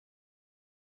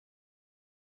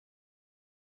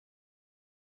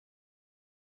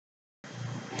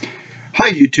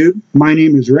Hi YouTube, my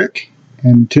name is Rick,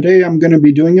 and today I'm going to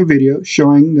be doing a video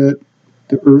showing that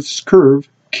the Earth's curve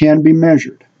can be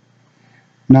measured.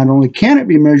 Not only can it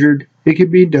be measured, it can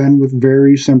be done with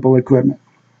very simple equipment.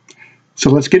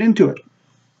 So let's get into it.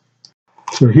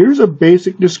 So here's a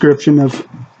basic description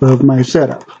of my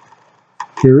setup.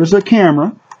 Here is a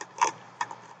camera,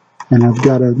 and I've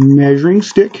got a measuring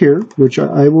stick here, which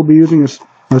I will be using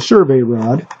a survey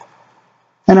rod,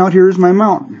 and out here is my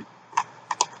mountain.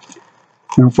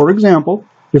 Now, for example,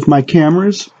 if my camera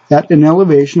is at an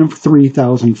elevation of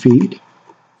 3,000 feet,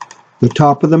 the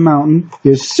top of the mountain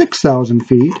is 6,000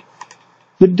 feet,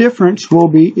 the difference will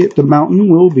be, the mountain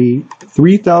will be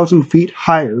 3,000 feet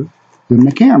higher than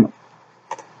the camera.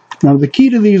 Now, the key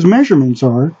to these measurements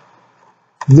are,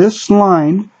 this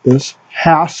line, this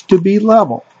has to be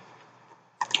level,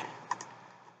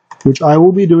 which I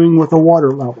will be doing with a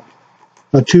water level,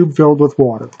 a tube filled with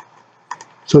water,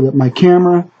 so that my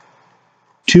camera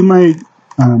to my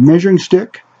measuring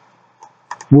stick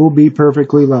will be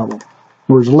perfectly level,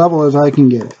 or as level as I can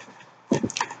get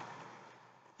it.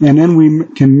 And then we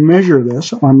can measure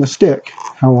this on the stick,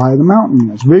 how high the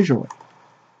mountain is visually.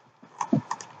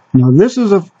 Now this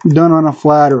is done on a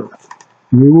flat earth.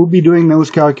 We will be doing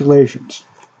those calculations.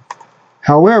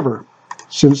 However,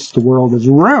 since the world is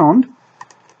round,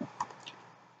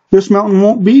 this mountain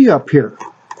won't be up here,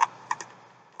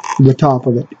 the top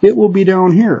of it. It will be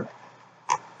down here.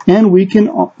 And we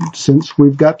can, since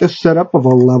we've got this set up of a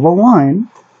level line,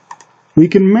 we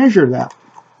can measure that.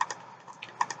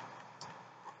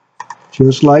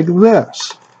 Just like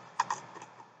this.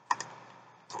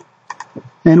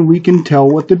 And we can tell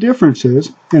what the difference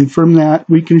is, and from that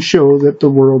we can show that the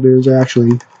world is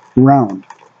actually round.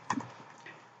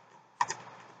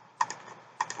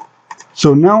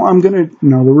 So now I'm going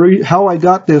to, how I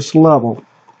got this level.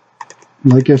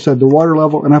 Like I said, the water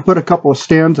level, and I put a couple of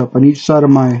stands up on each side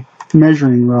of my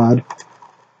measuring rod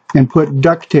and put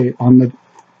duct tape on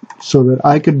so that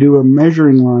I could do a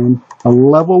measuring line, a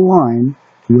level line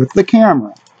with the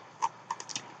camera.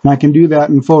 And I can do that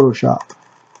in Photoshop.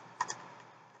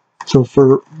 So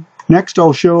for next,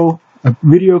 I'll show a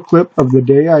video clip of the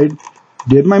day I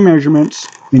did my measurements,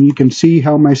 and you can see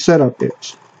how my setup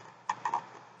is.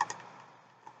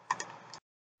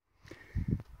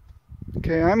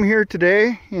 Okay, I'm here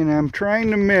today and I'm trying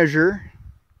to measure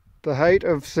the height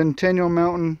of Centennial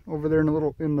Mountain over there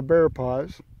in the Bear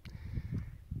Paws.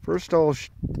 First I'll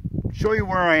show you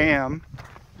where I am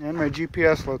and my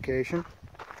GPS location.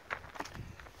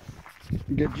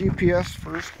 Get GPS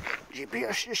first.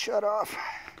 GPS just shut off.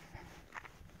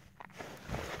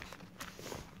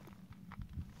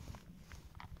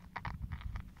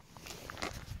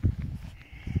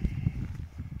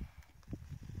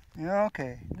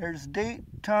 Okay, there's date,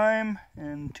 time,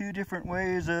 and two different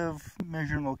ways of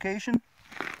measuring location.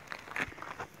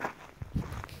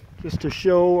 Just to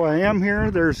show I am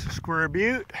here, there's Square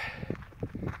Butte,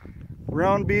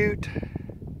 Round Butte,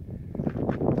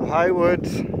 the High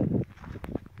Woods,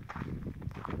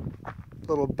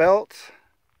 Little Belts.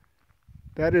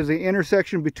 That is the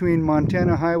intersection between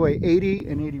Montana Highway 80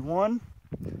 and 81.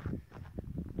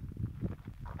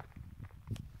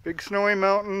 Big Snowy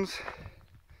Mountains.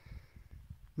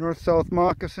 North-south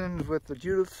moccasins with the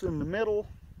Judiths in the middle.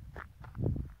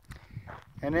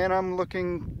 And then I'm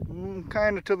looking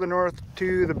kind of to the north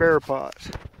to the Bear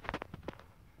Paws,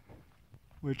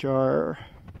 which are,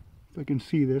 if I can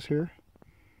see this here,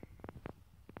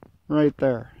 right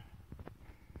there.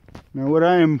 Now what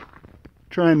I am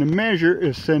trying to measure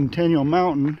is Centennial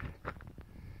Mountain,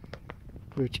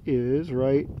 which is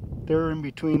right there in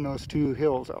between those two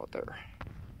hills out there.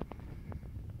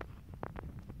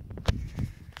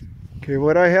 Okay,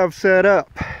 what I have set up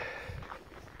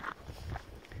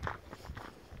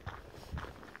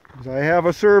is I have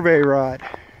a survey rod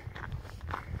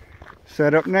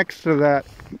set up next to that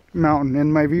mountain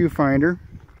in my viewfinder,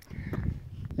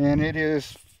 and it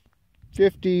is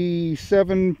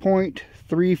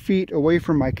 57.3 feet away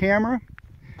from my camera.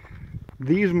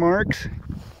 These marks,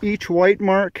 each white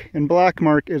mark and black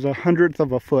mark is 1/100th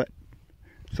of a foot,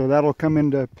 so that'll come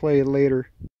into play later.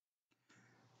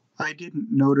 I didn't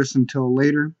notice until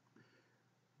later,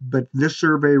 but this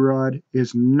survey rod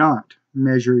is not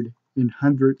measured in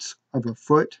 100ths of a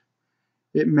foot.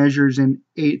 It measures in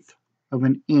 1/8 of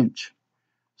an inch.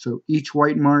 So each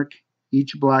white mark,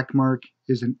 each black mark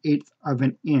is an 1/8 of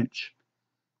an inch.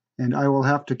 And I will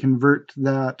have to convert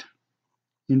that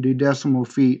into decimal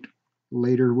feet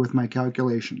later with my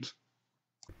calculations.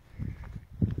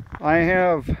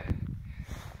 I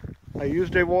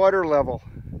used a water level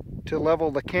to level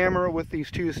the camera with these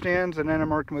two stands, and then I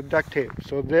marked them with duct tape.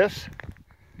 So this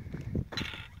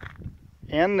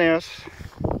and this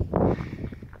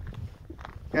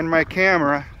and my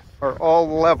camera are all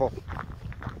level.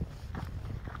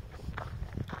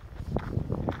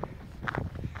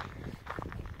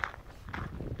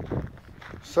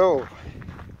 So,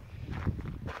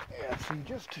 yeah, see,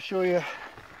 just to show you,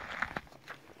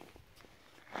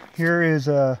 here is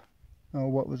a, oh,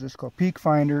 what was this called? Peak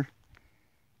finder.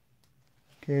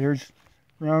 Okay, there's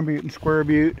round butte and square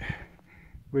butte,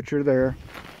 which are there.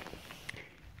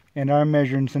 And I'm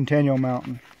measuring Centennial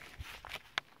Mountain.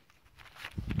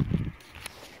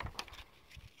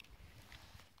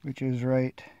 Which is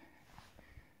right,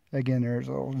 again, there's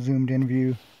a little zoomed in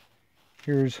view.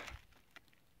 Here's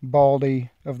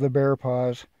Baldy of the Bear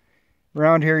Paws.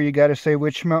 Around here you got to say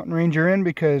which mountain range you're in,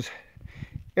 because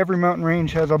every mountain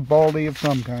range has a Baldy of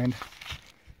some kind.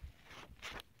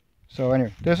 So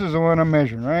anyway, this is the one I'm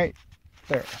measuring right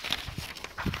there.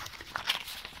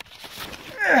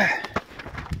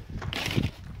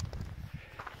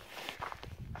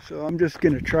 So I'm just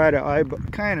going to try to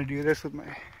kind of do this with my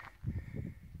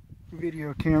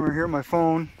video camera here, my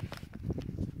phone.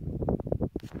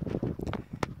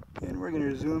 And we're going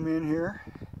to zoom in here.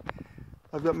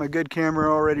 I've got my good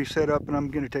camera already set up and I'm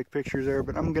going to take pictures there,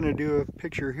 but I'm going to do a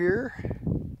picture here.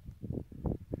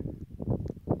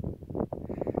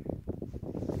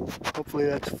 Hopefully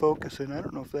that's focusing. I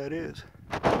don't know if that is.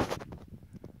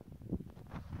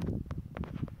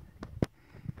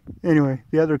 Anyway,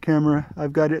 the other camera,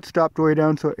 I've got it stopped way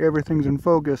down so everything's in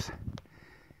focus.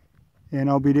 And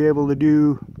I'll be able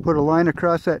to put a line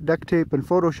across that duct tape in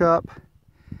Photoshop,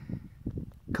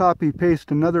 copy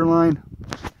paste another line,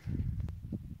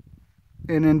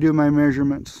 and then do my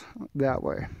measurements that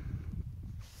way.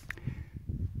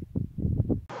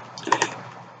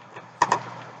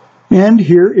 And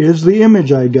here is the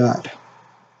image I got.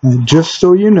 And just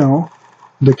so you know,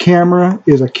 the camera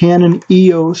is a Canon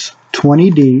EOS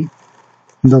 20D.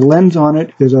 The lens on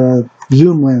it is a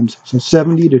zoom lens, so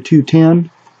 70 to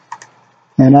 210.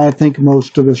 And I think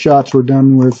most of the shots were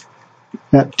done with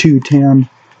at 210.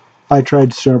 I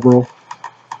tried several.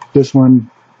 This one,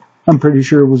 I'm pretty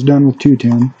sure was done with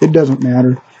 210. It doesn't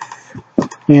matter.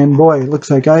 And boy, it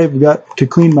looks like I've got to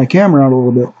clean my camera out a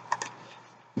little bit.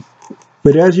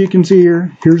 But as you can see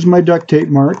here, here's my duct tape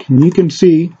mark. And you can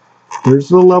see, there's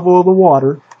the level of the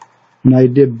water. And I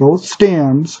did both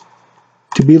stands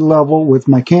to be level with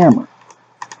my camera.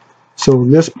 So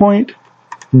this point,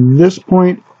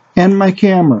 and my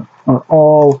camera are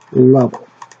all level.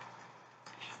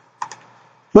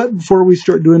 But before we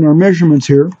start doing our measurements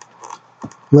here,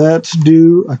 let's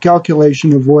do a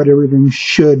calculation of what everything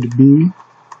should be,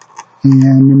 and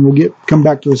then we'll come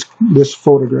back to this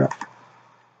photograph.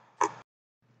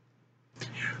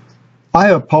 I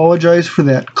apologize for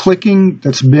that clicking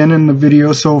that's been in the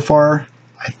video so far.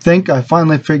 I think I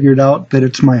finally figured out that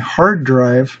it's my hard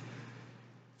drive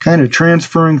kind of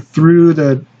transferring through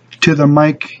to the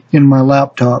mic in my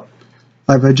laptop.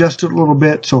 I've adjusted a little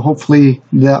bit, so hopefully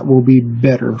that will be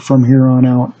better from here on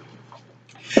out.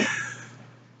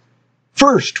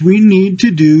 First, we need to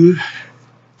do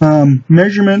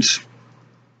measurements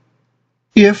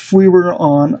if we were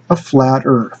on a flat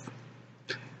Earth.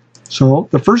 So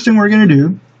the first thing we're going to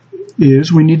do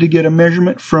is we need to get a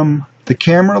measurement from the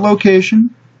camera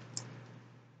location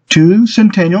to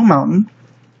Centennial Mountain,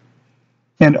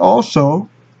 and also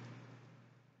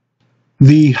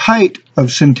the height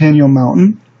of Centennial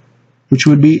Mountain, which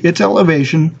would be its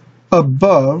elevation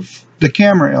above the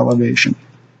camera elevation.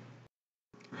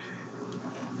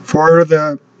 For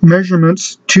the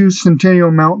measurements to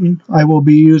Centennial Mountain, I will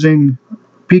be using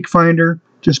Peak Finder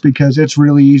just because it's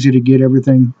really easy to get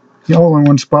everything all in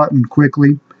one spot and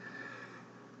quickly.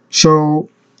 So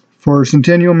for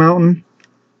Centennial Mountain,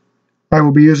 I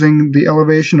will be using the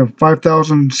elevation of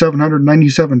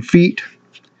 5,797 feet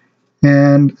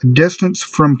and distance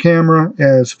from camera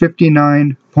as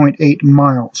 59.8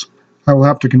 miles. I will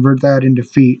have to convert that into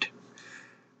feet.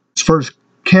 As far as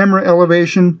camera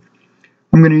elevation,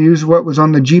 I'm going to use what was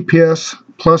on the GPS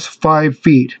plus 5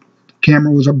 feet. The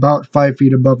camera was about 5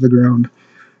 feet above the ground.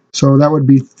 So that would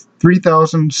be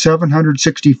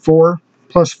 3,764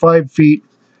 plus 5 feet.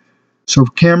 So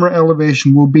camera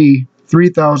elevation will be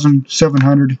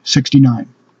 3,769.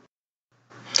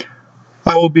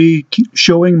 I will be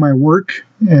showing my work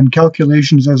and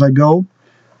calculations as I go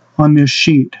on this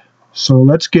sheet. So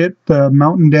let's get the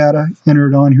mountain data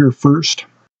entered on here first.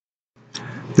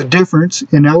 The difference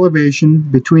in elevation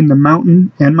between the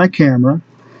mountain and my camera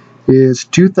is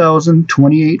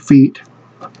 2,028 feet,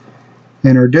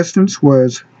 and our distance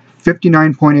was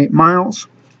 59.8 miles.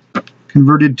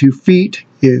 Converted to feet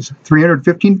is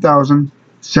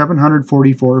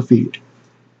 315,744 feet.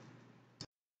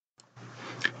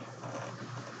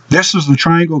 This is the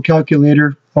triangle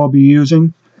calculator I'll be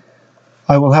using.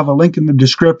 I will have a link in the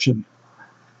description.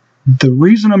 The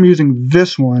reason I'm using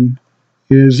this one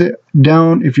is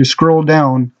if you scroll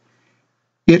down,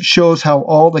 it shows how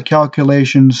all the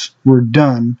calculations were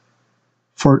done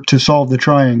to solve the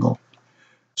triangle.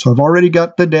 So I've already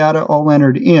got the data all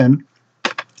entered in,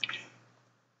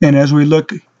 and as we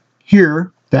look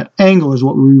here, that angle is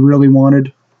what we really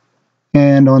wanted,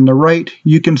 and on the right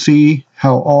you can see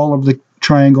how all of the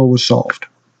triangle was solved.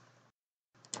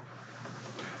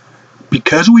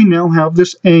 Because we now have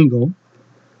this angle,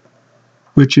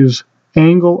 which is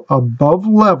angle above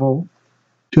level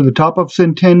to the top of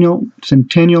Centennial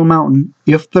Mountain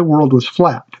if the world was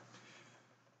flat,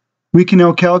 we can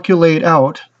now calculate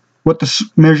out what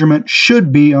the measurement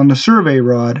should be on the survey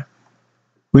rod,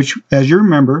 which, as you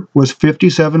remember, was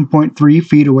 57.3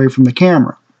 feet away from the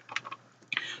camera.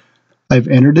 I've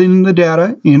entered in the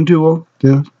data into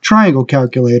the triangle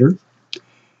calculator,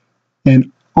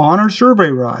 and on our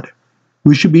survey rod,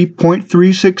 we should be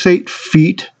 0.368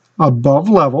 feet above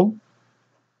level,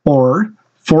 or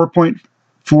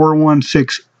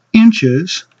 4.416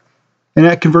 inches, and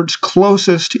that converts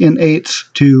closest in eighths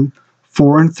to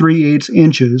 4 3/8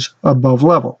 inches above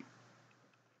level.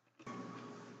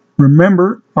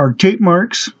 Remember, our tape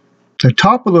marks, the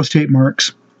top of those tape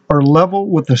marks, are level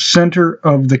with the center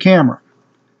of the camera.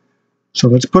 So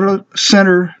let's put a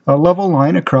level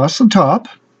line across the top,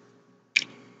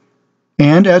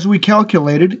 and as we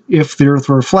calculated, if the Earth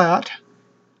were flat,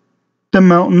 the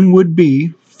mountain would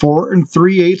be 4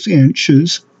 3/8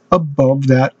 inches above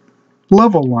that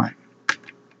level line.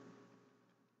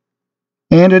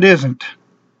 And it isn't.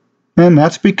 And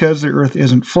that's because the Earth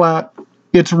isn't flat,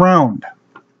 it's round.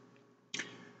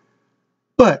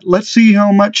 But let's see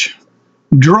how much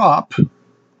drop,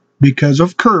 because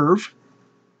of curve,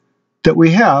 that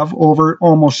we have over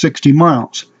almost 60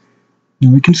 miles.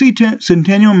 And we can see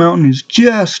Centennial Mountain is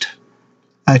just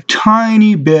a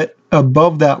tiny bit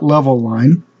above that level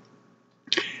line.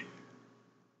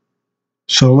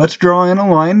 So let's draw in a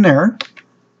line there.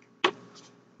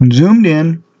 And zoomed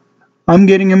in, I'm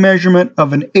getting a measurement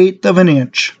of 1/8 of an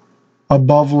inch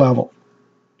above level.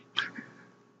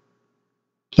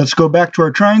 Let's go back to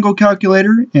our triangle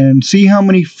calculator and see how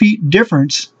many feet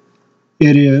difference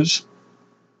it is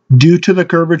due to the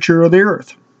curvature of the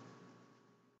Earth.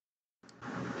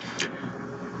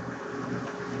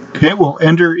 Okay, we'll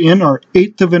enter in our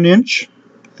 1/8 of an inch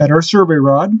at our survey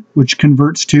rod, which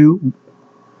converts to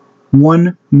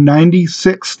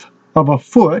 1/96 of a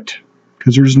foot,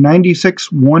 because there's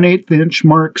 96 1/8 inch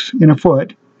marks in a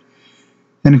foot,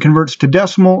 and it converts to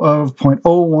decimal of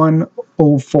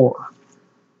 0.0104.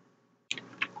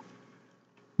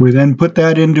 We then put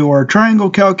that into our triangle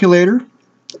calculator,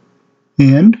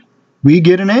 and we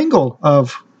get an angle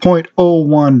of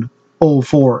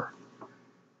 0.0104.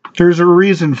 There's a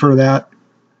reason for that.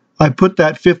 I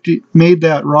made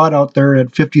that rod out there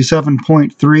at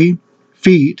 57.3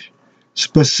 feet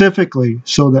specifically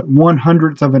so that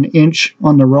 1/100th of an inch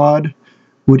on the rod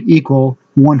would equal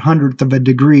 1/100th of a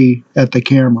degree at the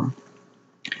camera.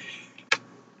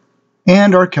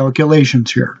 And our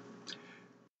calculations here.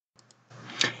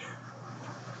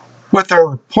 With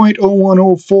our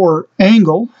 0.0104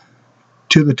 angle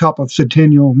to the top of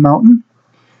Centennial Mountain,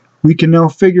 we can now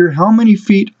figure how many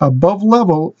feet above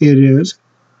level it is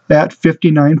at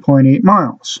 59.8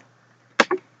 miles.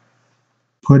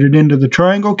 Put it into the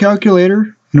triangle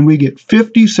calculator, and we get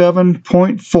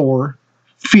 57.4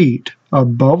 feet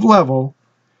above level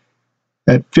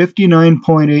at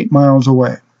 59.8 miles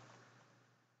away.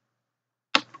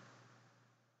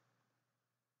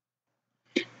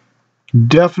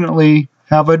 Definitely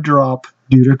have a drop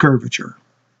due to curvature.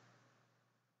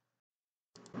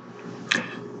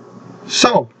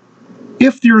 So,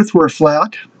 if the Earth were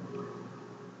flat,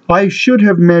 I should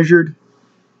have measured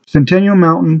Centennial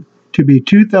Mountain to be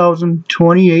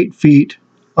 2,028 feet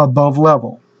above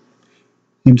level.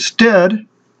 Instead,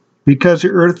 because the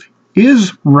Earth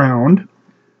is round,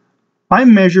 I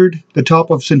measured the top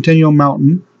of Centennial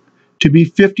Mountain to be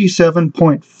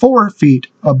 57.4 feet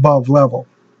above level.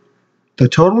 The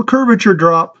total curvature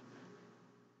drop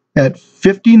at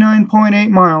 59.8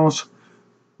 miles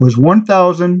was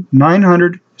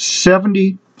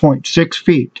 1,970.6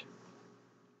 feet.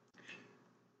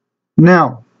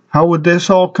 Now, how would this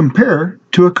all compare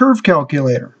to a curve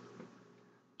calculator?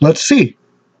 Let's see.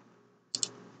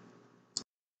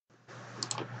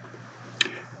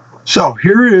 So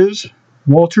here is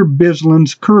Walter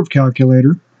Bislin's curve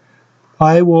calculator.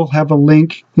 I will have a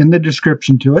link in the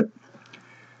description to it.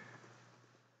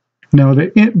 Now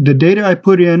the data I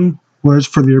put in was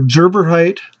for the observer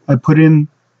height. I put in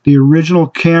the original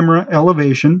camera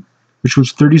elevation, which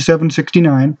was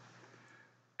 3769,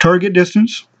 target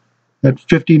distance at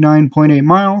 59.8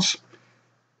 miles,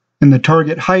 and the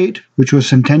target height, which was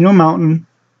Centennial Mountain,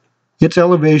 its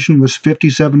elevation was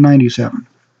 5797.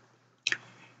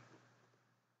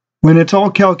 When it's all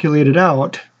calculated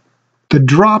out, the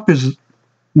drop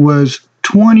was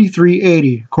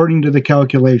 2380 according to the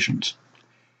calculations.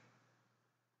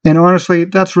 And honestly,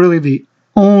 that's really the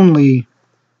only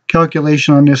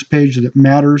calculation on this page that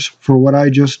matters for what I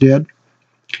just did.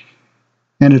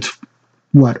 And it's,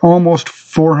 what, almost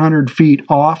 400 feet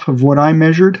off of what I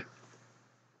measured?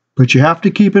 But you have to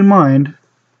keep in mind,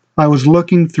 I was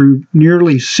looking through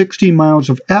nearly 60 miles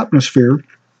of atmosphere,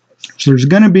 so there's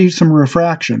going to be some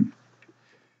refraction.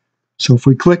 So if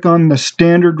we click on the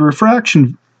standard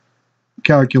refraction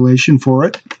calculation for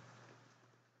it,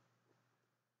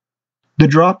 the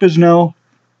drop is now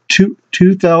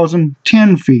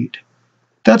 2,010 feet.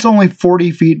 That's only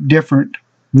 40 feet different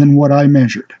than what I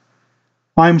measured.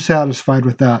 I'm satisfied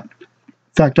with that.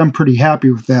 In fact, I'm pretty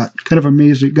happy with that. Kind of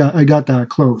amazed I got that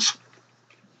close.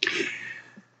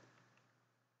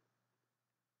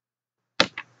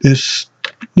 This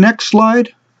next slide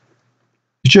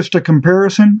is just a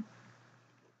comparison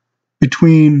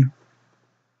between,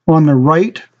 on the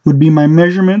right would be my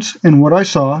measurements and what I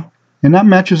saw, and that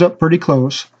matches up pretty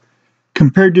close,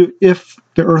 compared to if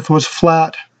the Earth was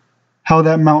flat, how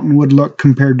that mountain would look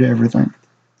compared to everything.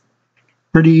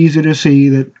 Pretty easy to see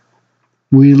that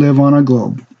we live on a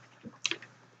globe.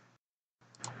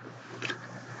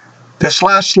 This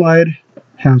last slide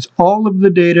has all of the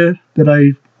data that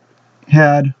I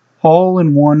had all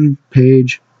in one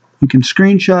page. You can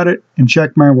screenshot it and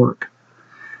check my work.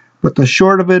 But the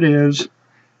short of it is,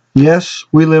 yes,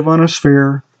 we live on a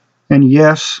sphere, and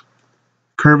yes,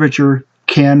 curvature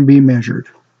can be measured.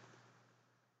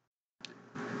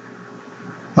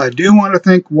 I do want to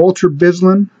thank Walter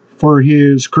Bislin for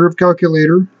his curve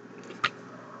calculator,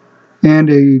 and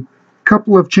a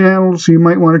couple of channels you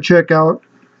might want to check out.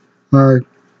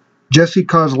 Jesse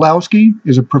Kozlowski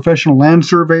is a professional land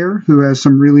surveyor who has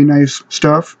some really nice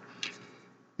stuff.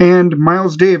 And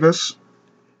Miles Davis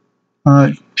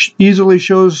easily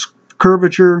shows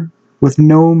curvature with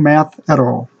no math at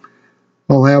all.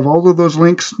 I'll have all of those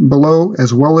links below,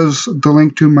 as well as the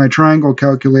link to my triangle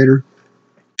calculator.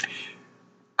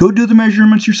 Go do the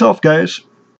measurements yourself, guys.